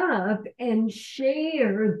open up and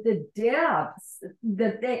share the depths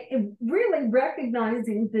that they really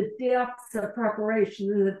recognizing the depths of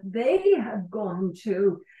preparation that they have gone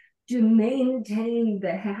to maintain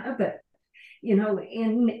the habit,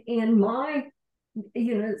 in my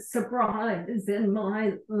surprise and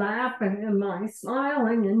my laughing and my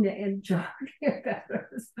smiling and joking about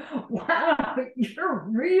it. Wow, you're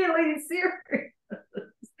really serious.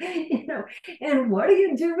 And what do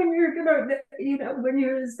you do when you're when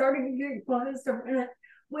you're starting to get close to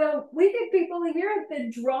well, we get people here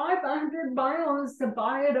that drive 100 miles to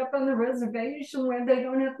buy it up on the reservation where they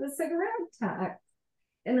don't have the cigarette tax.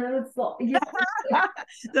 And it's like,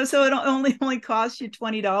 so it only costs you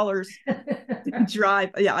 $20 to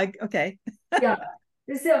drive. Yeah, okay. Yeah.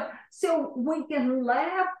 So we can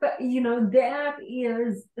laugh, but that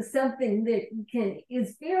is something that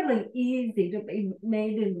is fairly easy to be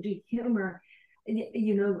made into humor,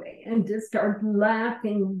 and to start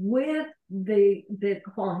laughing with the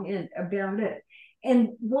client about it. And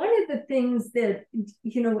one of the things that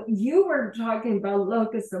you were talking about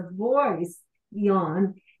locus of voice,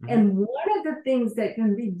 Jan, and one of the things that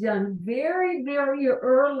can be done very, very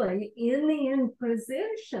early in the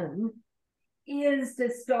inquisition is to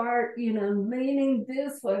start, leaning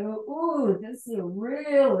this way. Ooh, this is a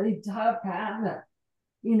really tough habit.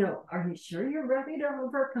 Are you sure you're ready to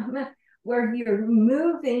overcome it? Where you're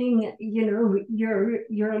moving,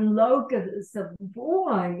 your locus of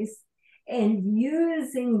voice and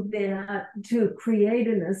using that to create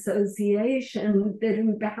an association that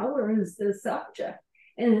empowers the subject.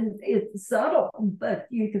 And it's subtle, but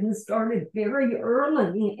you can start it very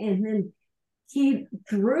early and then keep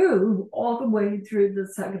through all the way through the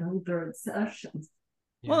second and third sessions.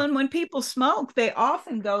 Yeah. Well, and when people smoke, they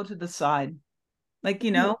often go to the side. Like,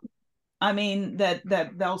 I mean, that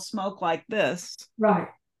they'll smoke like this. Right.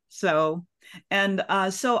 So, and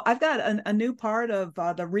so I've got a new part of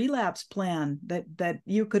the relapse plan that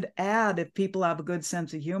you could add if people have a good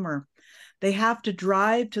sense of humor. They have to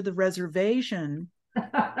drive to the reservation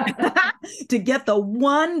to get the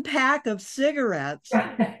one pack of cigarettes.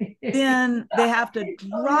 Right. Then they have to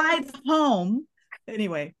drive home.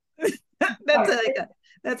 Anyway,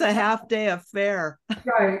 that's a half day affair.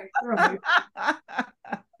 Right.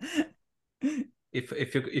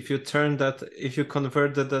 If you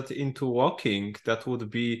converted that into walking, that would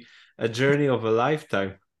be a journey of a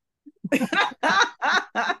lifetime.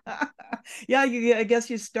 Yeah, I guess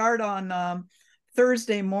you start on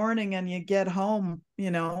Thursday morning and you get home,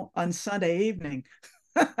 on Sunday evening.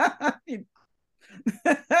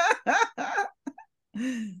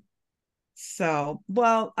 So,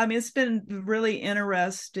 well, I mean, it's been a really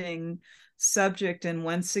interesting subject, and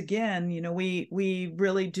once again, we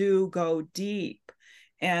really do go deep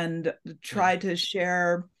and try to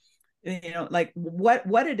share, like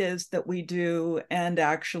what it is that we do and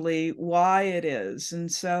actually why it is.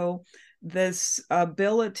 And so this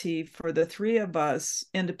ability for the three of us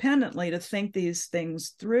independently to think these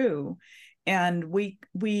things through, and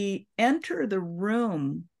we enter the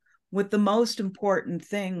room with the most important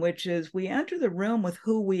thing, which is we enter the room with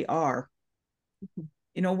who we are.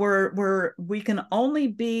 We can only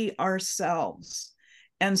be ourselves.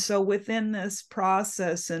 And so within this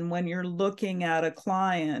process, and when you're looking at a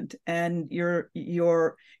client and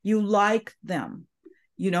you like them,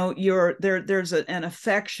 there's an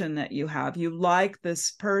affection that you have. You like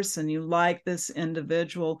this person, you like this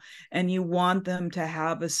individual, and you want them to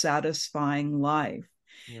have a satisfying life.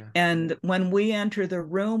 Yeah. And when we enter the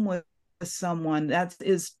room with someone, that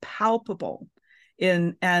is palpable.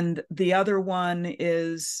 And the other one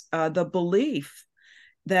is the belief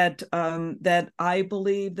that I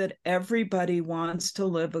believe that everybody wants to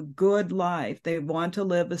live a good life. They want to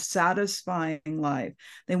live a satisfying life.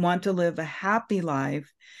 They want to live a happy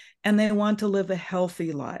life, and they want to live a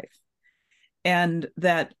healthy life. And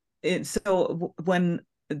so when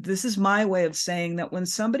this is my way of saying that when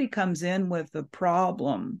somebody comes in with a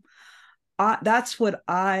problem, that's what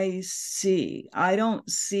I see. I don't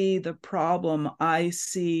see the problem. I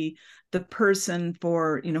see the person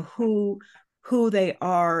for, who they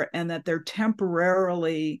are, and that they're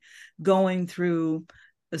temporarily going through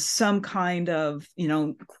some kind of,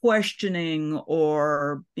 questioning,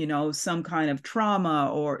 or, some kind of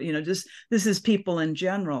trauma, or, just this is people in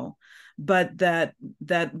general. But that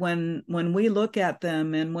when we look at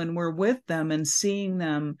them, and when we're with them and seeing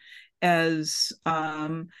them as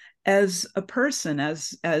a person,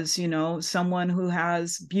 as someone who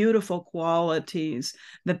has beautiful qualities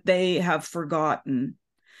that they have forgotten,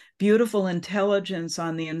 beautiful intelligence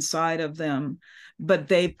on the inside of them, but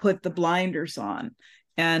they put the blinders on.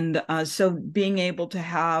 And so being able to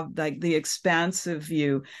have like the expansive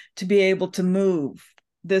view, to be able to move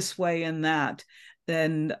this way and that,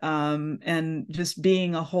 and just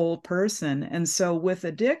being a whole person. And so with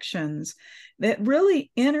addictions, that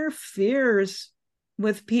really interferes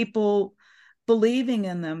with people believing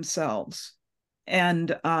in themselves,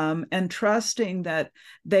 and trusting that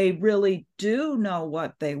they really do know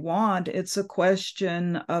what they want. It's a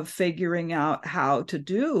question of figuring out how to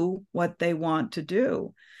do what they want to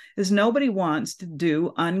do. Because nobody wants to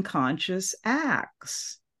do unconscious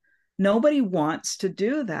acts. Nobody wants to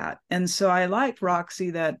do that. And so I like,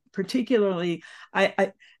 Roxy, that particularly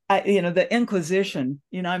I the Inquisition,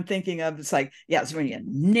 I'm thinking of, it's like, it's when you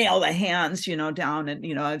nail the hands, down, and,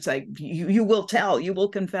 it's like, you will tell, you will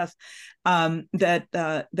confess,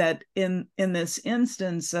 that in this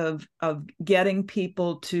instance of getting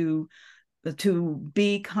people to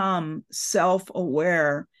become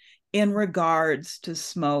self-aware in regards to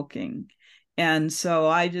smoking. And so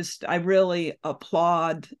I really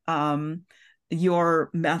applaud your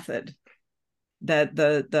method, that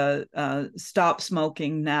the stop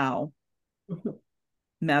smoking now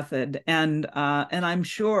method. And I'm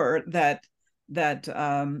sure that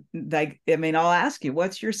I'll ask you,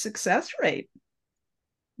 what's your success rate?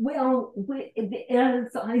 Well,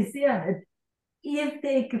 as I said, if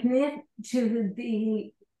they commit to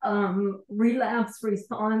the relapse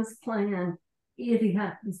response plan, it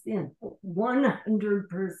has been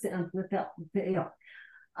 100% without fail.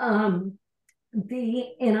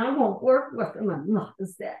 And I won't work with them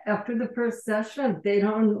unless after the first session, if they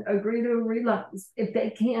don't agree to a relapse, if they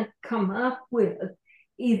can't come up with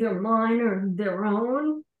either mine or their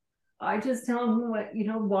own, I just tell them,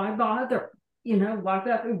 why bother? Why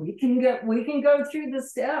bother? We can go through the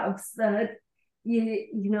steps that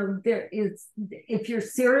there is. If you're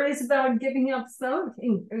serious about giving up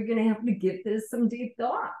smoking, you're going to have to give this some deep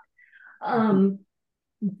thought.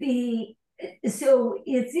 So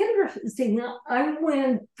it's interesting. I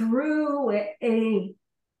went through a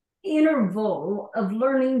interval of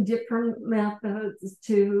learning different methods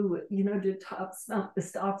to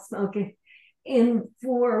stop smoking, and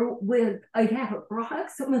I had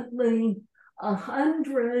approximately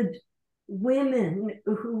 100 women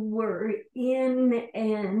who were in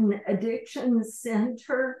an addiction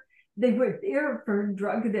center. They were there for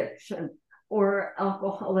drug addiction or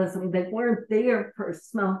alcoholism. They weren't there for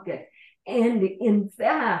smoking. And in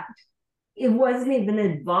fact, it wasn't even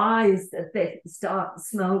advised that they stop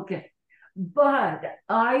smoking. But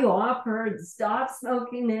I offered stop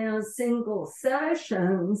smoking as single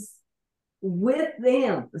sessions with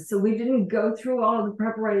them. So we didn't go through all the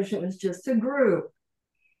preparation. It was just a group.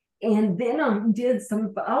 And then I did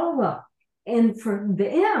some follow-up. And for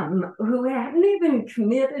them who hadn't even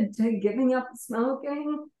committed to giving up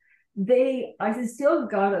smoking, I still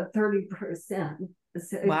got a 30%.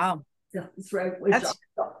 Wow. That's right, which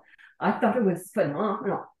I thought it was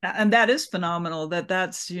phenomenal. And that is phenomenal.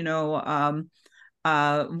 That's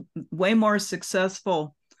way more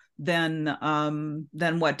successful than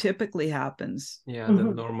what typically happens. Yeah, the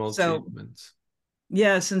normal treatments.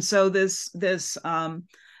 Yes, and so this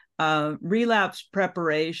relapse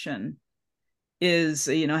preparation is,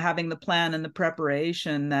 having the plan and the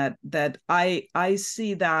preparation, that I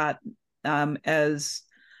see that as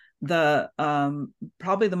the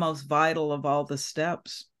probably the most vital of all the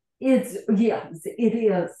steps. Yes, it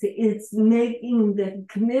is. It's making the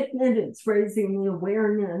commitment. It's raising the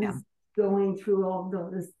awareness. Going through all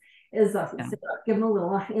those. As I said, I give them a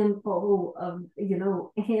little handful of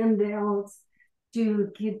handouts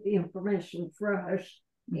to keep the information fresh,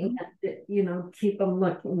 and keep them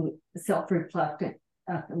looking, self-reflecting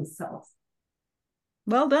at themselves.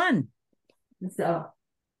 Well done. So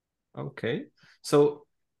okay, so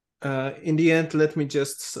in the end, let me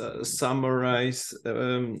just summarize,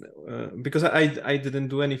 because I didn't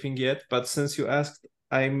do anything yet, but since you asked,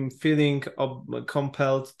 I'm feeling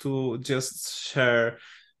compelled to just share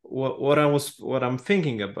what I'm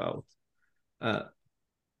thinking about,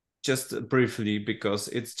 just briefly, because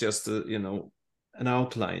it's just an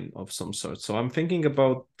outline of some sort. So I'm thinking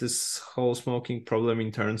about this whole smoking problem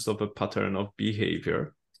in terms of a pattern of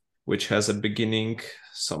behavior, which has a beginning,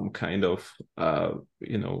 some kind of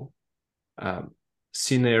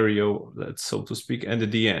scenario, so to speak, and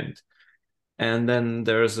at the end. And then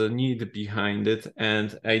there's a need behind it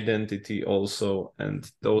and identity also, and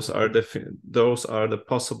those are the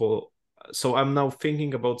possible. So I'm now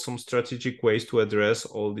thinking about some strategic ways to address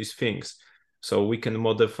all these things. So we can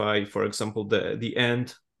modify, for example, the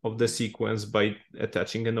end of the sequence by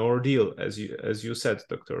attaching an ordeal, as you said,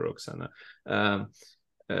 Dr. Roxanna,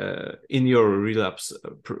 in your relapse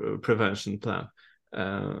prevention plan.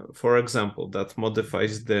 For example, that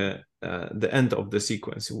modifies the end of the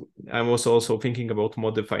sequence. I was also thinking about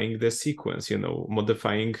modifying the sequence,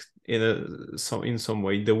 modifying in some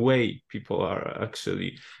way the way people are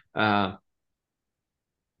actually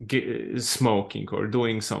smoking or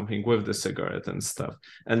doing something with the cigarette and stuff,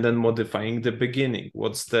 and then modifying the beginning.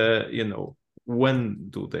 What's the when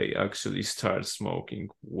do they actually start smoking?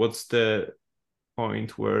 What's the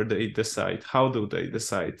point where they decide? How do they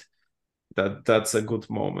decide that that's a good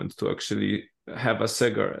moment to actually have a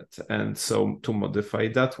cigarette? And so to modify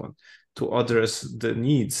that one, to address the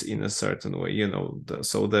needs in a certain way,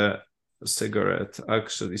 so the cigarette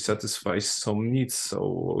actually satisfies some needs,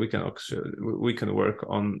 so we can work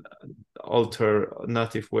on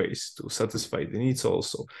alternative ways to satisfy the needs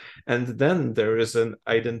also. And then there is an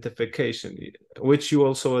identification, which you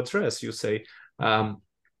also address. You say, I'm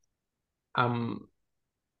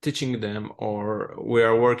teaching them, or we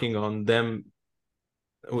are working on them.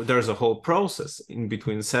 There's a whole process in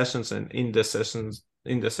between sessions and in the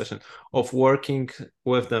session of working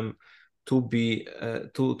with them to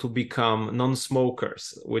become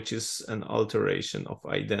non-smokers, which is an alteration of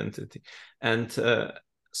identity. And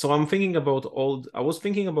so I was thinking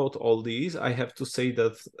about all these. I have to say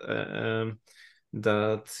that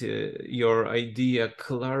your idea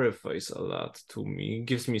clarifies a lot to me,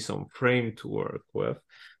 gives me some frame to work with.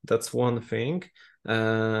 That's one thing.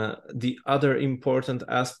 The other important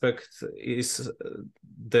aspect is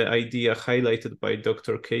the idea highlighted by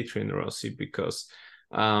Dr. Catherine Rossi, because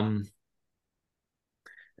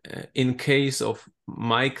in case of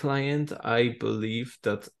my client, I believe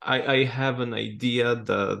that I have an idea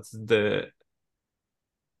that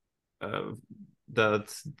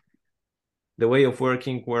the way of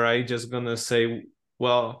working where I just gonna say,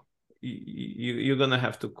 well, you're gonna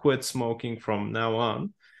have to quit smoking from now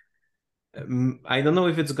on. I don't know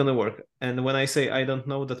if it's gonna work. And when I say I don't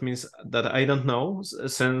know, that means that I don't know,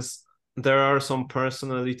 since there are some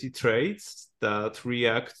personality traits that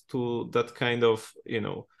react to that kind of,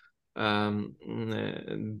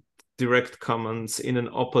 direct commands in an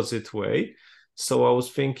opposite way. So I was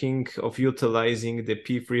thinking of utilizing the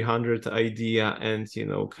P300 idea and,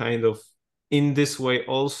 kind of in this way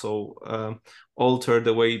also alter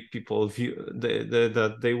the way people view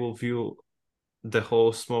that they will view the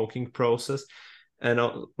whole smoking process, and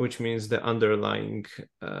which means the underlying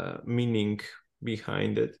meaning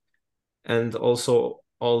behind it, and also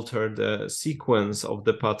alter the sequence of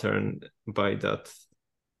the pattern by that.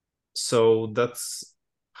 So that's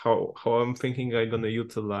how I'm thinking I'm going to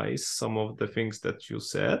utilize some of the things that you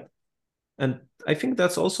said. And I think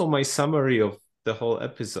that's also my summary of the whole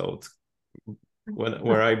episode,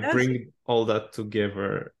 where I bring all that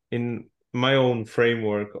together in my own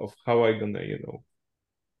framework of how I'm going to,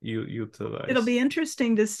 utilize. It'll be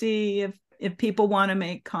interesting to see if people want to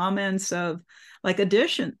make comments of like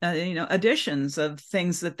additions of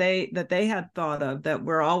things that they had thought of, that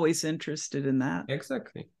we're always interested in that.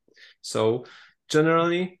 Exactly. So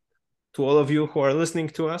generally, to all of you who are listening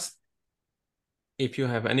to us, if you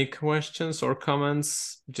have any questions or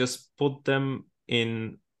comments, just put them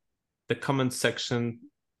in the comment section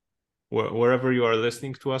wherever you are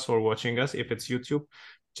listening to us or watching us. If it's YouTube,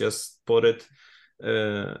 just put it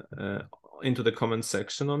into the comment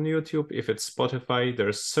section on YouTube. If it's Spotify,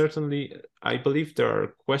 there's certainly, I believe there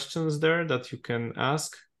are questions there that you can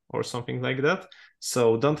ask or something like that.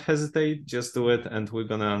 So don't hesitate, just do it, and we're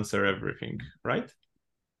gonna answer everything, right?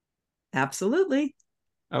 Absolutely.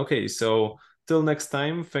 Okay, so till next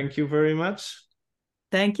time, thank you very much.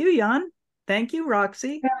 Thank you, Jan. Thank you,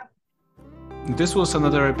 Roxy. This was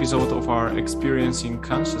another episode of our Experiencing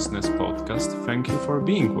Consciousness podcast. Thank you for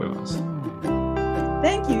being with us.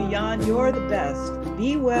 Thank you, Jan. You're the best.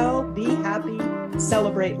 Be well, be happy,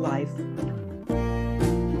 celebrate life.